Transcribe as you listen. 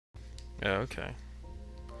Yeah, okay.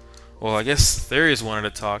 Well, I guess Therius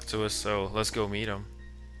wanted to talk to us, so let's go meet him.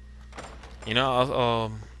 You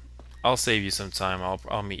know, I'll save you some time.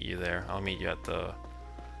 I'll meet you there. I'll meet you at the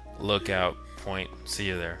lookout point. See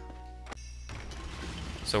you there.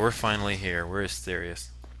 So we're finally here. Where is Therius?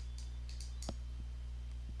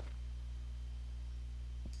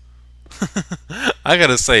 I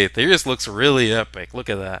gotta say, Therius looks really epic. Look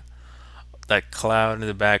at that. That cloud in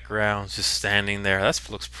the background, just standing there. That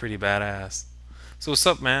looks pretty badass. So what's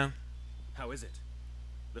up, man? How is it?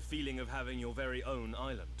 The feeling of having your very own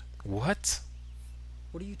island. What?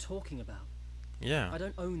 What are you talking about? Yeah, I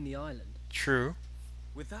don't own the island. true.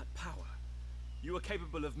 With that power, you are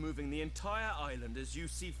capable of moving the entire island as you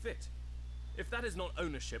see fit. If that is not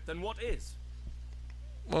ownership, then what is?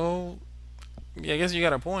 Well, yeah, I guess you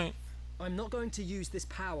got a point. I'm not going to use this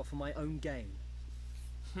power for my own gain.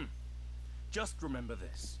 Just remember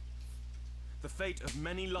this. The fate of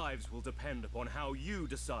many lives will depend upon how you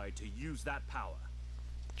decide to use that power.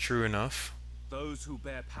 True enough. Those who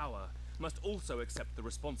bear power must also accept the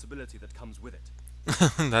responsibility that comes with it.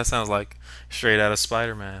 That sounds like straight out of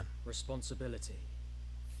Spider-Man. Responsibility.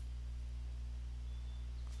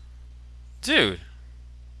 Dude.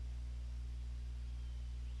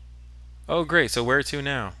 Oh, great. So where to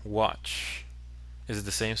now? Watch. Is it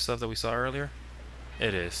the same stuff that we saw earlier?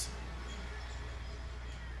 It is.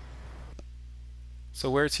 So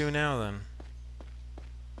where to now then?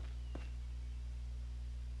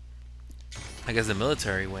 I guess the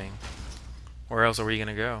military wing. Where else are we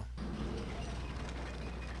gonna go?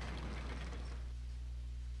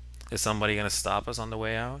 Is somebody gonna stop us on the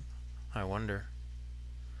way out? I wonder.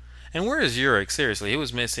 And where is Yurik? Seriously, he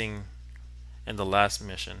was missing in the last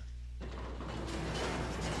mission.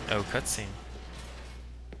 Oh, cutscene.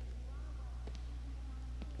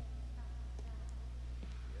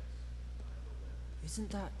 Isn't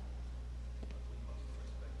that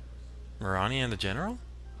Mirani and the General?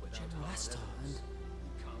 General Asthar and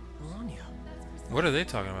Melania? What are they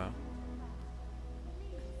talking about?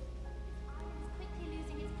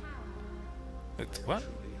 What?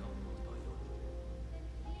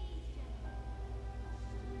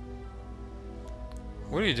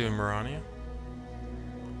 What are you doing, Mirania?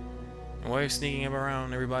 Why are you sneaking up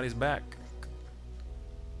around everybody's back?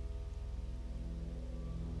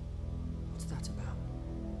 What's that about?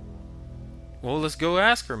 Well, let's go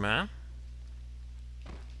ask her, man.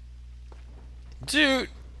 Dude!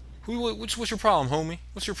 What's your problem, homie?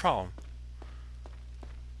 What's your problem?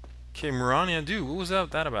 Okay, Mirania, dude, what was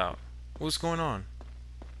that about? What's going on?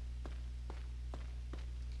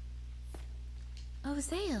 Oh,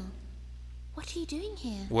 Zale. What are you doing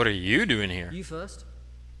here? What are you doing here? You first.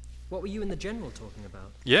 What were you and the General talking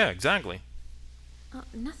about? Yeah, exactly. Oh,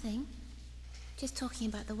 nothing. Just talking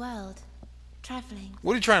about the world. Traveling.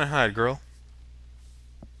 What are you trying to hide, girl?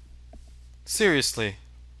 Seriously.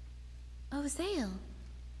 Oh, Zale.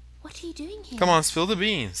 What are you doing here? Come on, spill the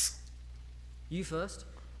beans. You first.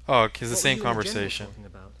 Oh, it's the What same were you and the General conversation. talking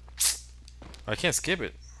about? I can't skip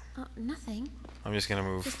it. Oh, nothing. I'm just gonna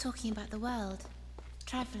move. Just talking about the world.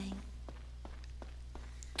 Traveling.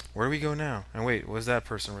 Where do we go now? And wait, was that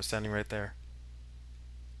person? We're standing right there.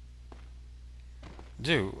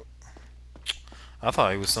 Dude, I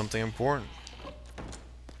thought it was something important.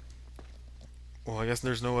 Well, I guess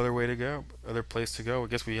there's no other way to go, other place to go. I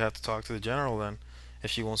guess we have to talk to the General then,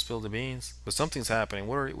 if she won't spill the beans. But something's happening.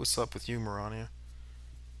 What's up with you, Mirania?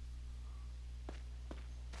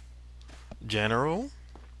 General?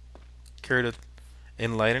 Care to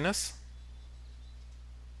enlighten us?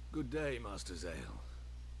 Good day, Master Zale.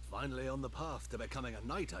 Finally on the path to becoming a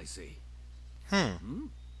knight, I see. Hmm.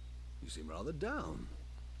 You seem rather down.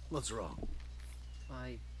 What's wrong?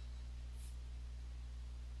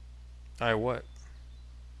 I what?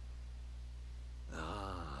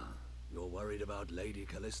 Ah, you're worried about Lady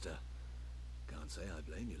Callista. Can't say I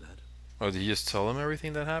blame you, lad. Oh, did you just tell him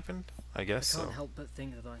everything that happened? I I guess can't so. help but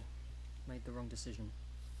think that I made the wrong decision.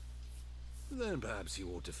 Then perhaps you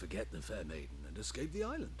ought to forget the fair maiden and escape the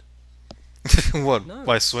island. What? No.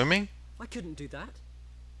 By swimming? I couldn't do that.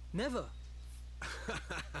 Never.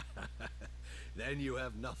 Then you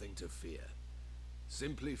have nothing to fear.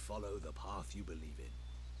 Simply follow the path you believe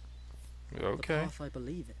in. Okay. The path I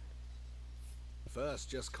believe in. First,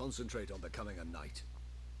 just concentrate on becoming a knight.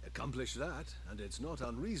 Accomplish that, and it's not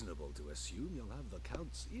unreasonable to assume you'll have the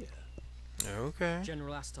Count's ear. Okay.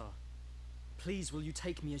 General Asthar, please will you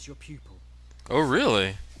take me as your pupil? Oh,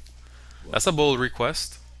 really? That's a bold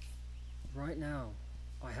request. Right now,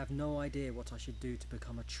 I have no idea what I should do to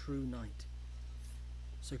become a true knight.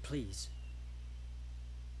 So please,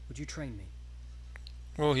 would you train me?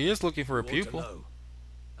 Well, he is looking for a You ought to pupil. know,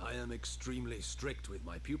 I am am extremely strict with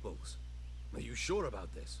my pupils. Are you sure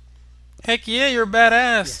about this? Heck yeah, you're badass.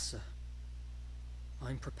 Yes, sir.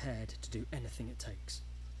 I'm prepared to do anything it takes.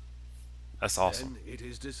 That's awesome. Then it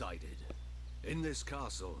is decided. In this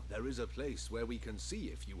castle, there is a place where we can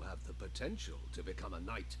see if you have the potential to become a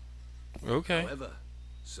knight. Okay. However,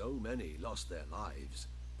 so many lost their lives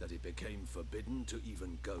that it became forbidden to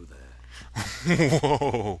even go there.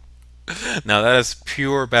 Whoa. Now that is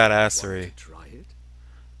pure Want badassery. to try it?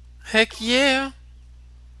 Heck yeah.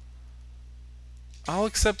 I'll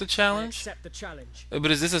accept the I challenge. accept the challenge.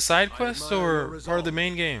 But is this a side I quest admire your or part of the resolve.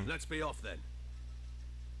 main game? Let's be off then.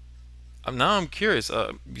 Now I'm curious.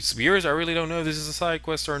 Viewers, I really don't know if this is a side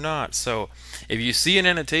quest or not. So if you see an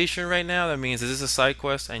annotation right now, that means this is a side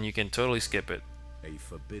quest and you can totally skip it. A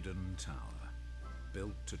forbidden tower,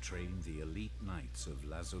 built to train the elite knights of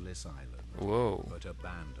Lazulis Island, Whoa. but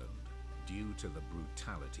abandoned due to the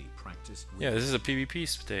brutality practiced with Yeah, this is a PvP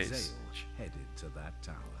stage. Xseed headed to that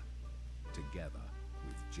tower, together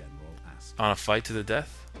with General Asthar. On a fight to the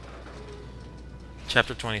death.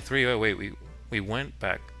 Chapter 23. Oh wait, we went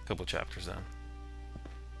back a couple chapters then.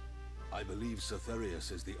 I believe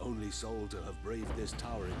Cythereus is the only soul to have braved this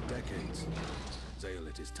tower in decades. Zale,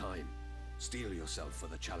 it is time. Steel yourself for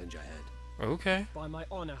the challenge ahead. Okay. By my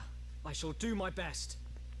honor, I shall do my best.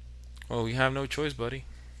 Well, we have no choice, buddy.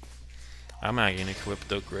 I'm not gonna equip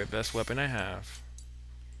the best weapon I have.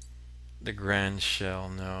 The Grand Shell,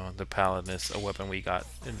 no. The Paladin is a weapon we got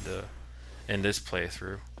in this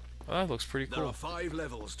playthrough. Well, that looks pretty There cool. are 5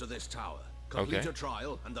 levels to this tower. Complete Okay. a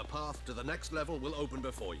trial, and the path to the next level will open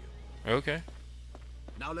before you. Okay.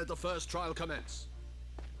 Now let the first trial commence.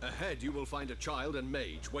 Ahead you will find a child and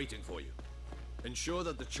mage waiting for you. Ensure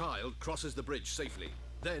that the child crosses the bridge safely.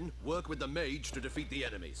 Then work with the mage to defeat the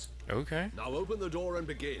enemies. Okay. Now open the door and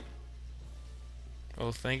begin.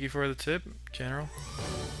 Well, thank you for the tip, General.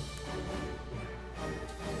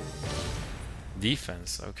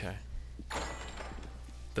 Defense, okay.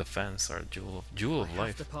 Defense, our jewel of I have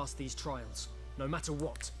life. to pass these trials, no matter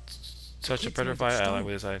what. Touch a Kids made of petrified ally stone.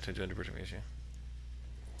 with his eye to enter bridge mission.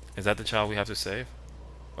 Is that the child we have to save?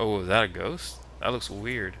 Oh, is that a ghost? That looks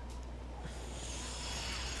weird.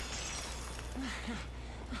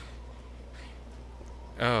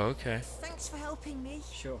 Oh, okay. Thanks for helping me.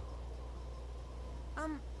 Sure.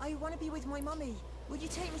 I want to be with my mummy. Would you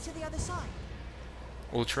take me to the other side?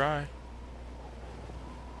 We'll try.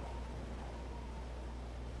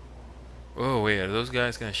 Oh, wait, are those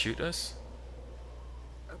guys gonna shoot us?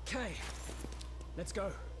 Okay. Let's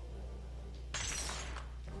go.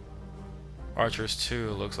 Archers 2,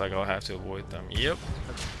 looks like I'll have to avoid them. Yep.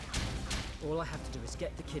 All I have to do is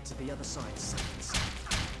get the kid to the other side safe and sound.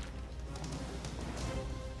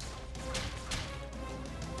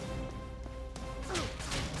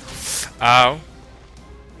 Ow.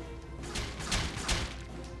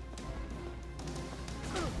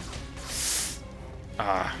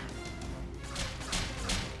 Ah.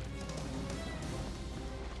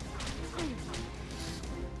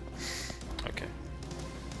 Okay.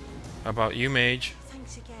 How about you, mage?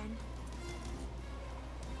 Thanks again.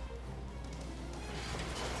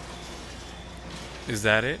 Is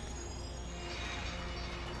that it?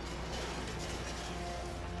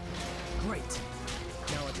 Great.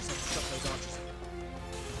 Now I just have to stop those archers.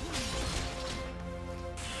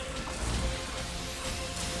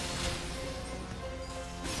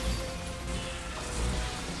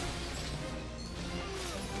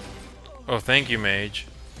 Oh, thank you, mage.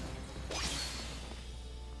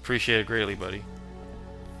 Appreciate it greatly, buddy.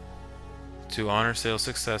 To honor Sale's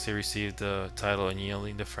success, he received the title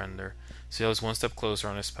Unyielding Defender. Sale is one step closer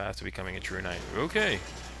on his path to becoming a true knight. Okay.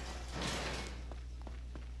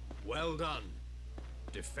 Well done.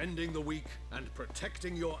 Defending the weak and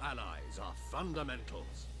protecting your allies are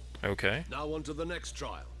fundamentals. Okay. Now on to the next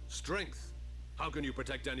trial. Strength. How can you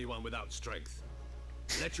protect anyone without strength?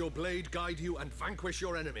 Let your blade guide you and vanquish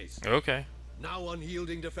your enemies. Okay. Now,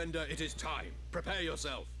 unyielding defender, it is time. Prepare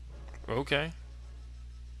yourself. Okay.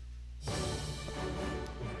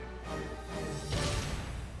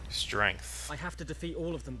 Strength. I have to defeat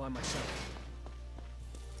all of them by myself.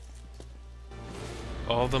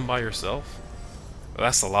 All of them by yourself? Well,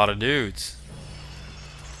 that's a lot of dudes.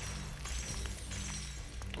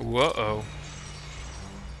 Whoa.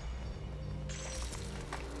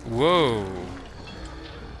 Whoa.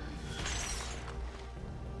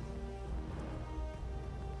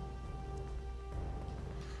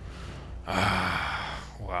 Ah,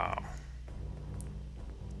 wow.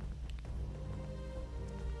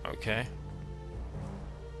 Okay.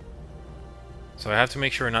 So I have to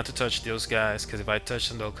make sure not to touch those guys, because if I touch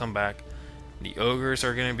them, they'll come back. The ogres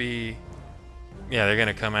are gonna be Yeah, they're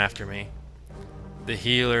gonna come after me. The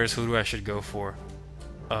healers, who do I should go for?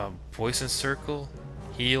 Poison circle?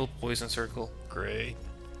 Heal, poison circle. Great.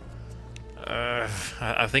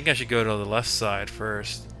 I think I should go to the left side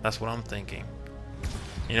first. That's what I'm thinking.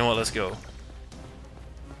 You know what? Let's go.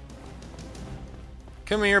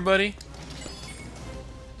 Come here, buddy.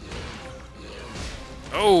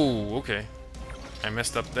 Oh, okay. I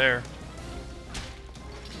messed up there.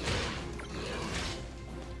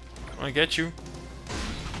 I wanna get you.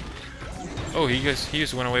 Oh, he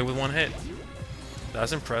just went away with one hit.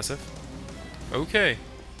 That's impressive. Okay.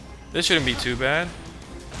 This shouldn't be too bad.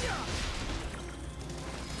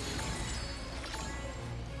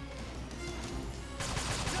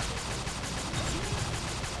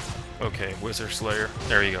 Okay, Wizard Slayer.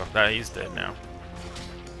 There you go. He's dead now.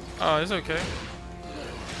 Oh, it's okay.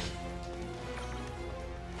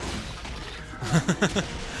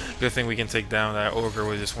 Good thing we can take down that ogre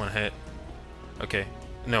with just one hit. Okay.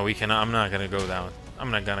 No, we cannot. I'm not gonna go down.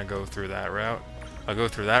 I'm not gonna go through that route. If I go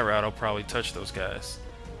through that route, I'll probably touch those guys.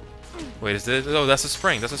 Wait, is this? Oh, that's a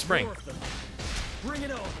spring. That's a spring. Bring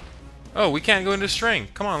it on. Oh, we can't go into the spring.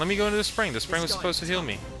 Come on, let me go into the spring. The spring was supposed to heal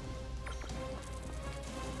me.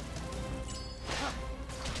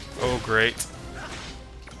 Oh, great.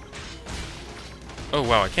 Oh,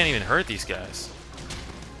 wow, I can't even hurt these guys.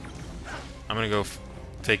 I'm gonna go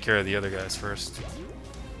take care of the other guys first.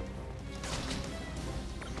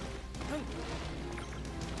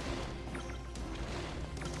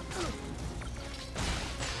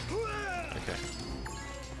 Okay.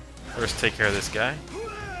 First, take care of this guy.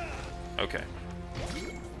 Okay.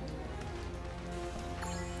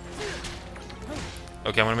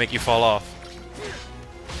 Okay, I'm gonna make you fall off.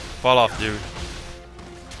 Fall off, dude.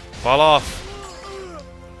 Fall off.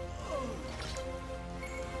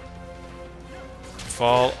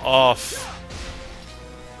 Fall off.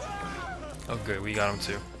 Oh, good. We got him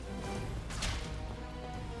too.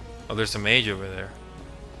 Oh, there's a mage over there.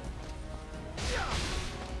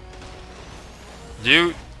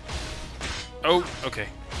 Dude. Oh, okay.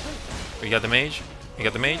 We got the mage. We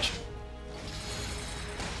got the mage.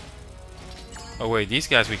 Oh, wait. These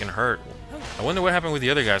guys we can hurt. I wonder what happened with the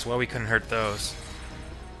other guys. Why we couldn't hurt those.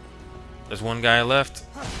 There's one guy left.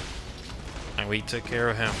 And we took care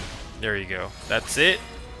of him. There you go. That's it.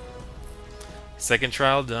 Second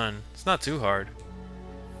trial done. It's not too hard.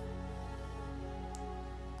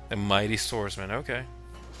 The mighty swordsman. Okay.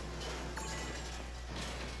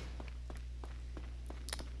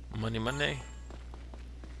 Money.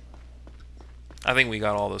 I think we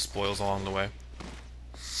got all the spoils along the way.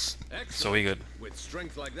 Excellent. So we good. With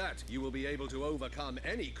strength like that, you will be able to overcome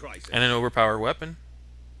any crisis. And an overpowered weapon.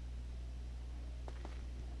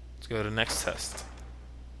 Let's go to the next test.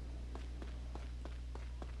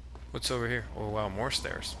 What's over here? Oh wow, more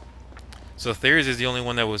stairs. So Theris is the only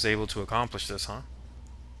one that was able to accomplish this, huh?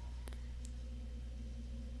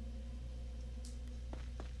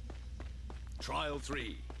 Trial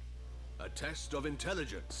 3. A test of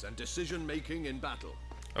intelligence and decision-making in battle.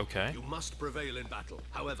 Okay. You must prevail in battle.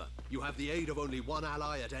 However, you have the aid of only one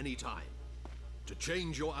ally at any time. To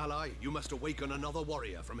change your ally, you must awaken another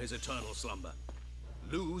warrior from his eternal slumber.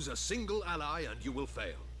 Lose a single ally and you will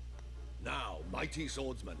fail. Now, mighty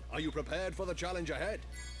swordsman, are you prepared for the challenge ahead?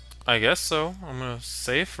 I guess so. I'm gonna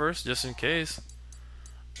save first, just in case.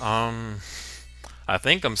 I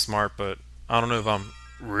think I'm smart, but I don't know if I'm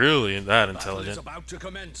really that intelligent. Battle is about to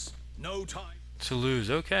commence. No time. To lose.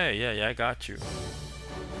 Okay, yeah, I got you.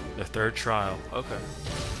 The third trial. Okay.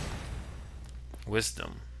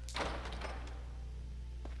 Wisdom.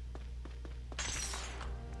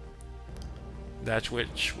 That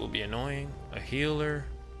which will be annoying. A healer.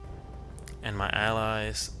 And my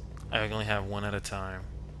allies, I only have one at a time.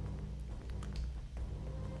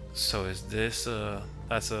 So is this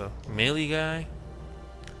that's a melee guy.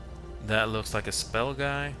 That looks like a spell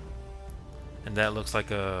guy. And that looks like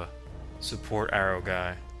a support arrow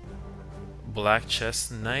guy. Black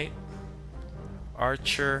chest knight.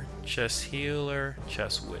 Archer, chest healer,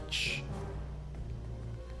 chest witch.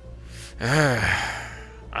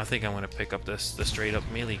 I think I'm gonna pick up the straight up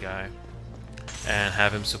melee guy. And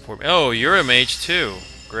have him support me. Oh, you're a mage too.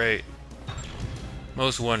 Great.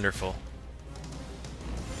 Most wonderful.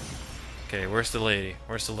 Okay, where's the lady?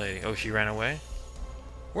 Where's the lady? Oh, she ran away?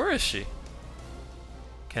 Where is she?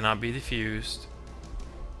 Cannot be diffused.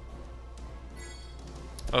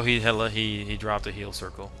 Oh, he dropped a heal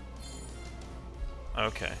circle.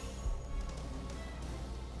 Okay.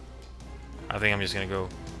 I think I'm just gonna go.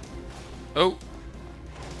 Oh!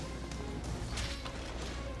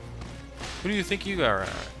 Who do you think you are?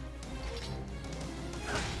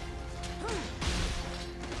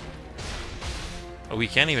 Oh, we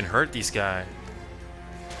can't even hurt these guys.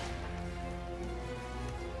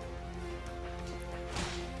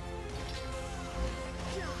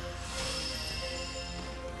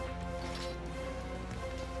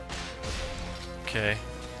 Okay.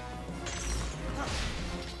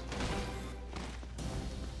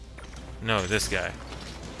 No, this guy.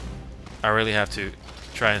 I really have to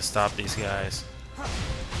try and stop these guys.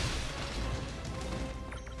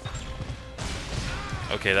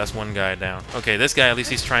 Okay, that's one guy down. Okay, this guy, at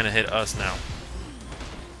least he's trying to hit us now.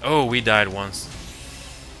 Oh, we died once.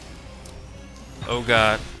 Oh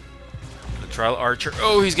god. The trial archer.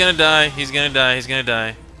 Oh, he's gonna die. He's gonna die. He's gonna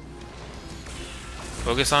die.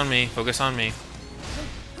 Focus on me. Focus on me.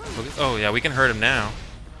 Focus. Oh, yeah, we can hurt him now.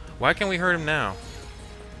 Why can't we hurt him now?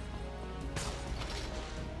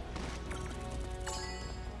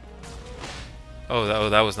 Oh,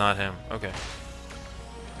 that was not him. Okay.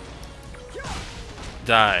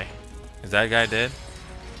 Die. Is that guy dead?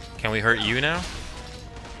 Can we hurt you now?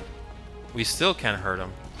 We still can't hurt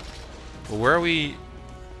him. But where are we?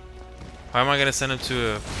 How am I gonna send him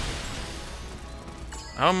to a...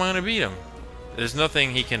 How am I gonna beat him? There's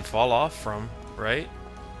nothing he can fall off from, right?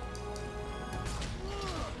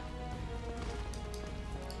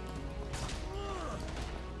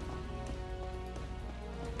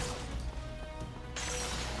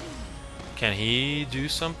 Can he do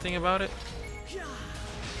something about it?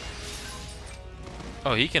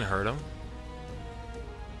 Oh, he can hurt him.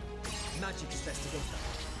 Magic is best against them.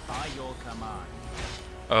 By your command.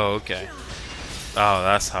 Oh, okay. Oh,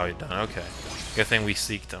 that's how he done. Okay. Good thing we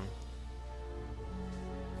seeked him.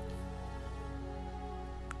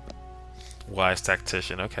 Wise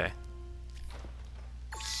tactician. Okay.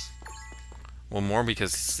 Well, more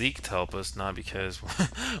because Seek to help us, not because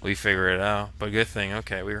we figure it out. But good thing.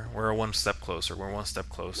 Okay, we're one step closer. We're one step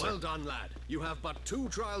closer. Well done, lad. You have but 2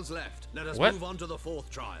 trials left. Let us What? move on to the 4th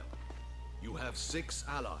trial. You have 6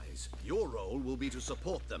 allies. Your role will be to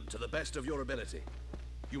support them to the best of your ability.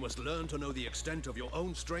 You must learn to know the extent of your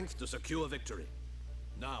own strength to secure victory.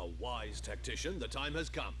 Now, wise tactician, the time has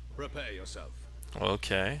come. Prepare yourself.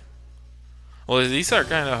 Okay. Well, these are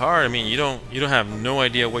kind of hard. I mean, you don't have no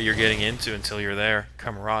idea what you're getting into until you're there.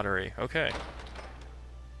 Camaraderie. Okay.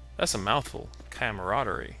 That's a mouthful.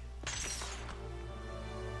 Camaraderie.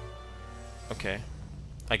 Okay.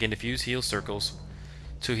 I can diffuse heal circles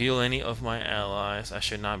to heal any of my allies. I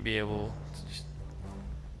should not be able to...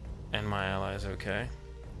 And my allies, okay.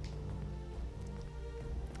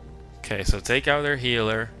 Okay, so take out their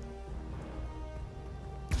healer.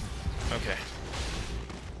 Okay.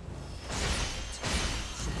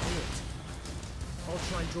 I'll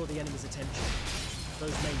try and draw the enemy's attention.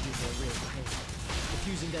 Those mages are a real pain.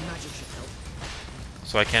 Diffusing their magic should help.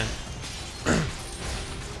 So I can...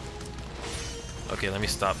 Okay, let me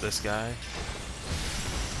stop this guy.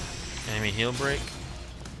 Enemy heal break.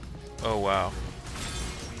 Oh, wow.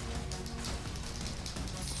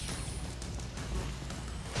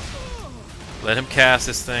 Let him cast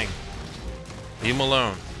this thing. Leave him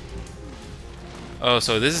alone. Oh,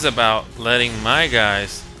 so this is about letting my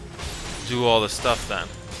guys do all the stuff then.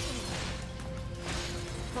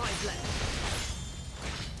 5 left.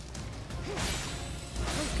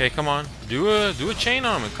 Okay, come on. Do a chain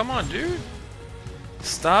on him. Come on, dude.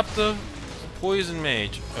 Stop the poison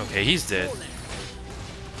mage. Okay, he's dead.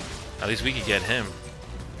 At least we could get him.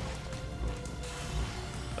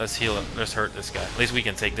 Let's heal him. Let's hurt this guy. At least we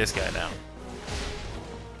can take this guy down.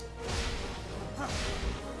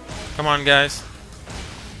 Come on, guys.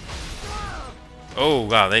 Oh,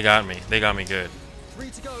 wow, they got me. They got me good. 3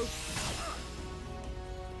 to go.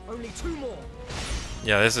 Only 2 more.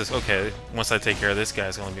 Yeah, this is okay. Once I take care of this guy,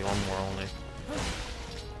 it's gonna be 1 more only.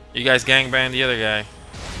 You guys gangbang the other guy.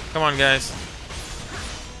 Come on, guys.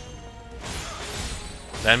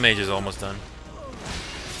 That mage is almost done.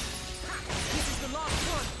 This is the last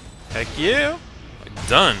one. Heck yeah!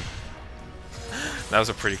 Done. That was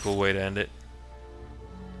a pretty cool way to end it.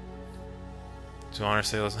 To honor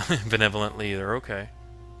sales benevolent leader. Okay.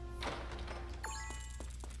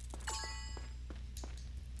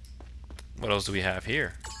 What else do we have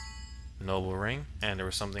here? Noble ring, and there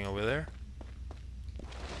was something over there.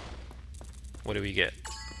 What do we get?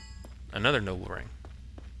 Another noble ring.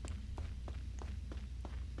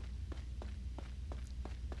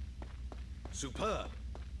 Superb.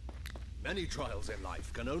 Many trials in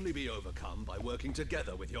life can only be overcome by working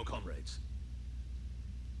together with your comrades.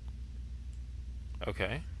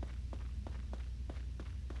 Okay.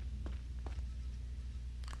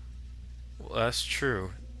 Well, that's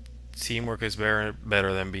true. Teamwork is better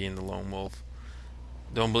than being the lone wolf.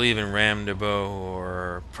 Don't believe in Ram de Bow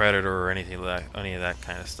or Predator or anything like any of that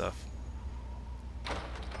kind of stuff.